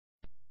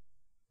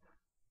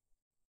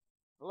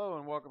Hello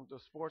and welcome to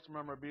Sports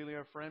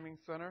Memorabilia Framing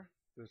Center.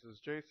 This is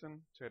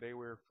Jason. Today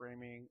we're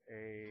framing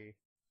a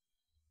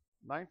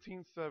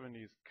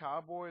 1970s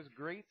Cowboys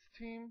greats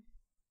team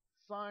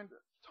signed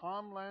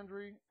Tom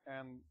Landry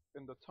and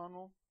in the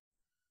tunnel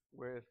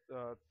with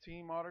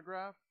team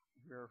autograph.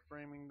 We're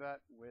framing that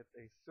with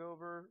a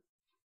silver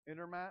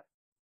inner mat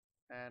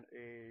and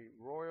a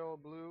royal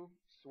blue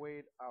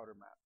suede outer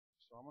mat.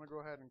 So I'm going to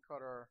go ahead and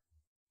cut our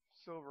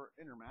silver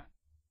inner mat.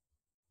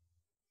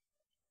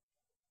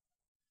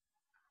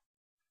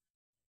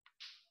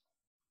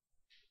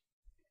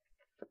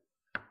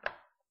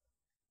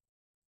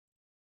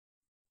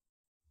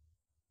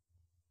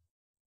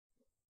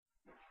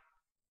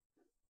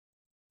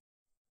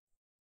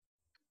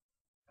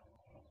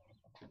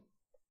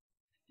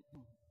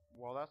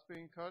 While that's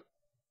being cut,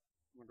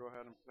 I'm going to go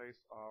ahead and place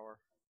our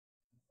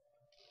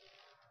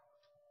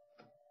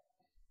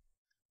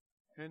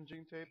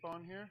hinging tape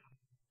on here.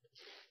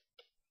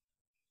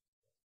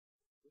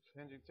 This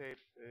hinging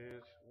tape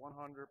is 100%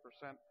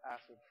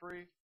 acid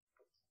free,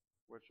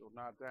 which will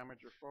not damage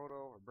your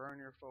photo or burn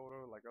your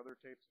photo like other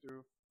tapes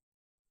do.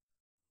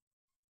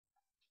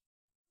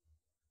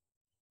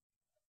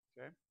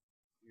 Okay,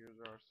 here's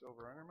our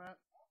silver inner mat.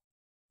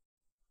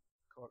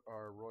 Cut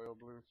our royal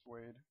blue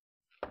suede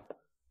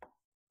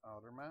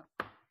outer mat.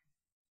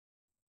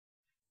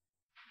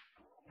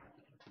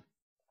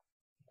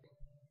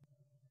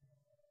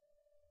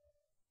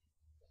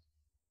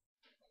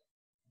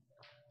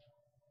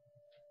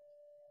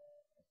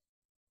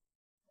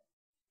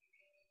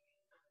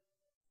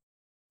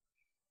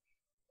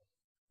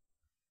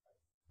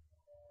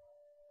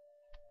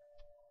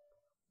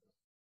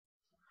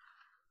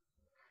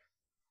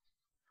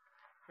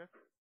 Okay.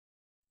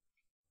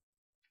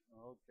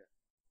 Okay.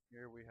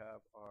 Here we have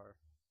our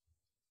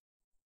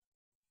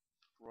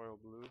royal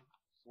blue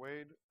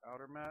suede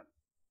outer mat.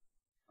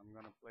 I'm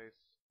going to place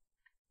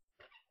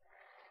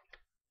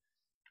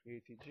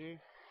ATG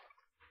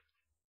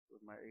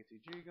with my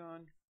ATG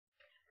gun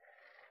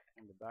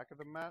on the back of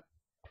the mat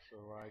so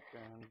I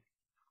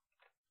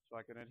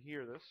can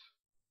adhere this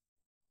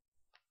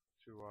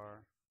to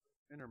our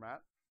inner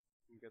mat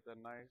and get that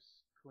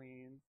nice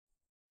clean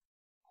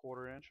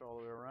 1/4 inch all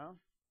the way around.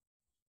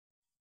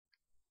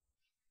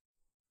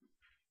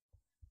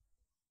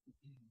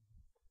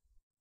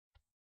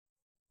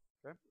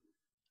 Okay,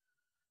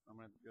 I'm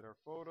going to get our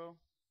photo.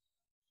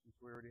 Since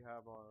we already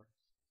have our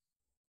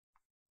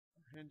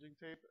hinging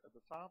tape at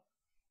the top,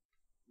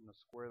 I'm going to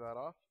square that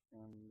off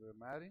in the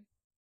matting.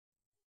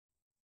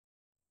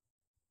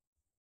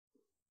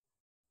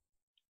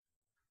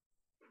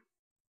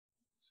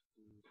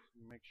 Just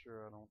make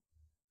sure I don't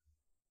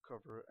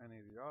cover any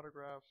of the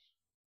autographs.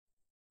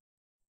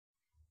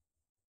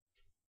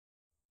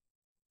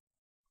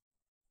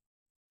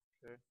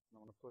 Okay, I'm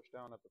going to push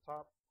down at the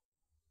top.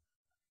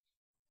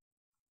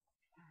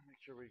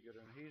 Make sure we get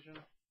an adhesion.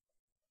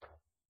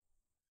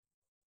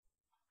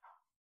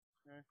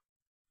 Okay.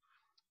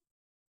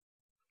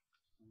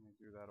 Let me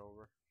do that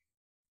over.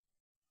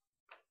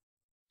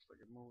 Looks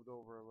like it moved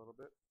over a little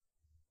bit.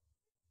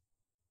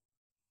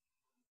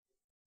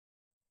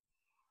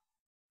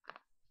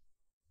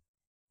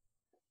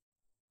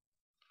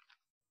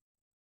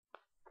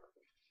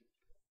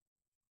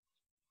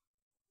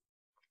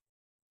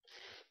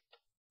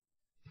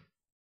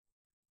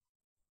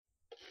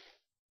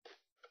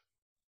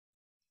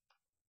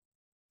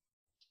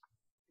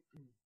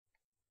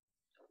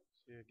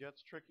 See, it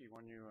gets tricky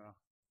when you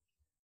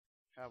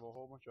have a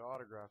whole bunch of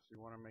autographs.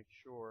 You want to make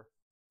sure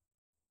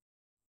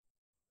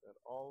that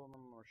all of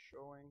them are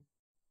showing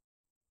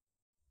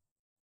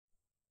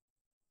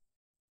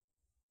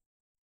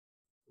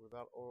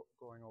without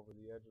going over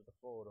the edge of the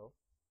photo,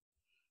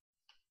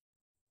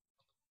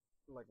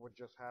 like what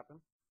just happened.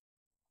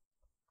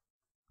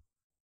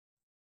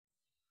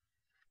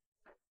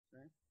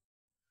 Okay,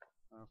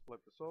 I'll flip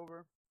this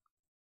over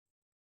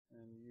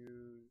and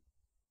use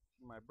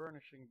my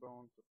burnishing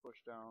bone to push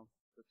down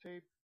the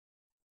tape.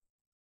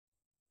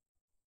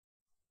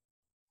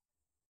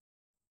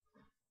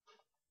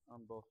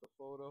 On both the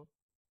photo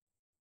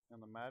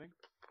and the matting.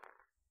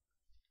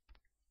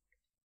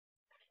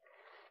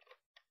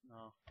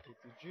 Now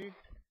ATG,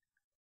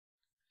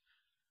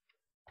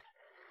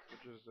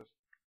 which is this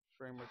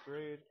frameless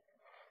grade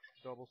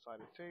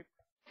double-sided tape.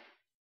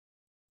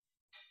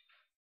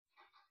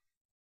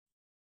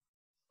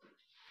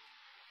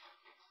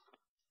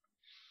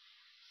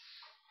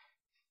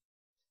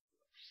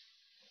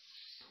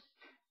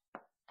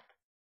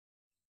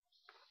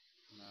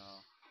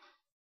 Now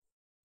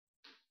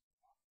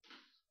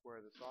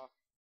square this off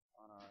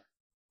on our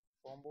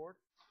foam board.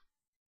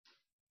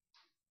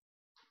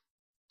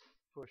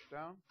 Push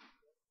down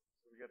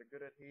so we get a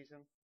good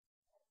adhesion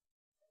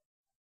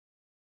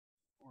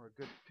or a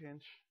good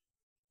pinch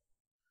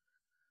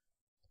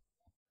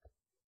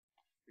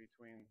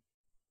between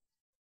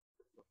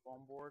the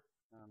foam board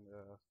and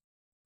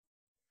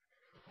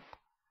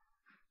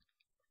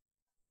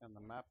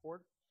the mat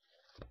board.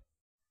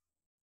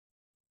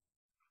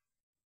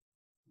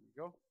 There we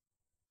go.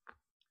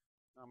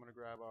 Now I'm going to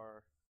grab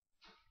our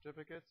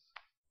certificates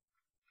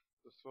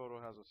This photo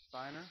has a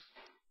Steiner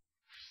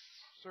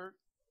shirt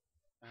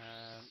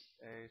and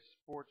a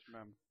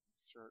SportsMem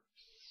shirt.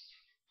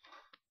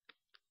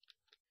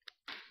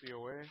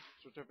 COA,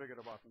 Certificate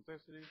of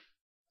Authenticity.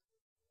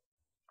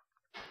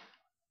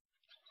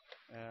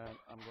 And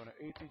I'm going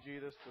to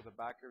ATG this to the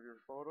back of your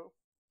photo.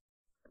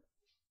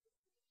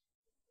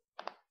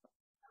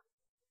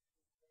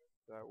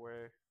 That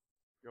way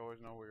you always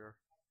know where your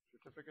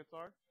certificates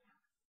are.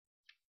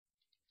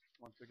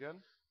 Once again,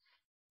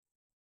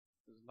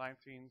 this is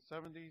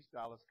 1970s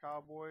Dallas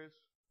Cowboys.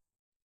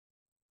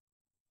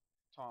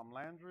 Tom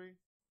Landry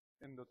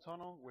in the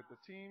tunnel with the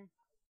team.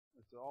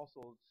 It's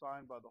also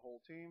signed by the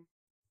whole team.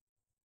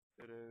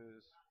 It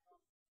is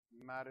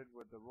matted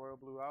with the royal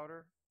blue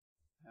outer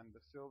and the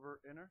silver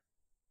inner.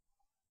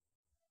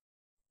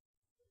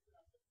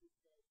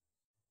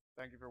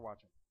 Thank you for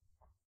watching.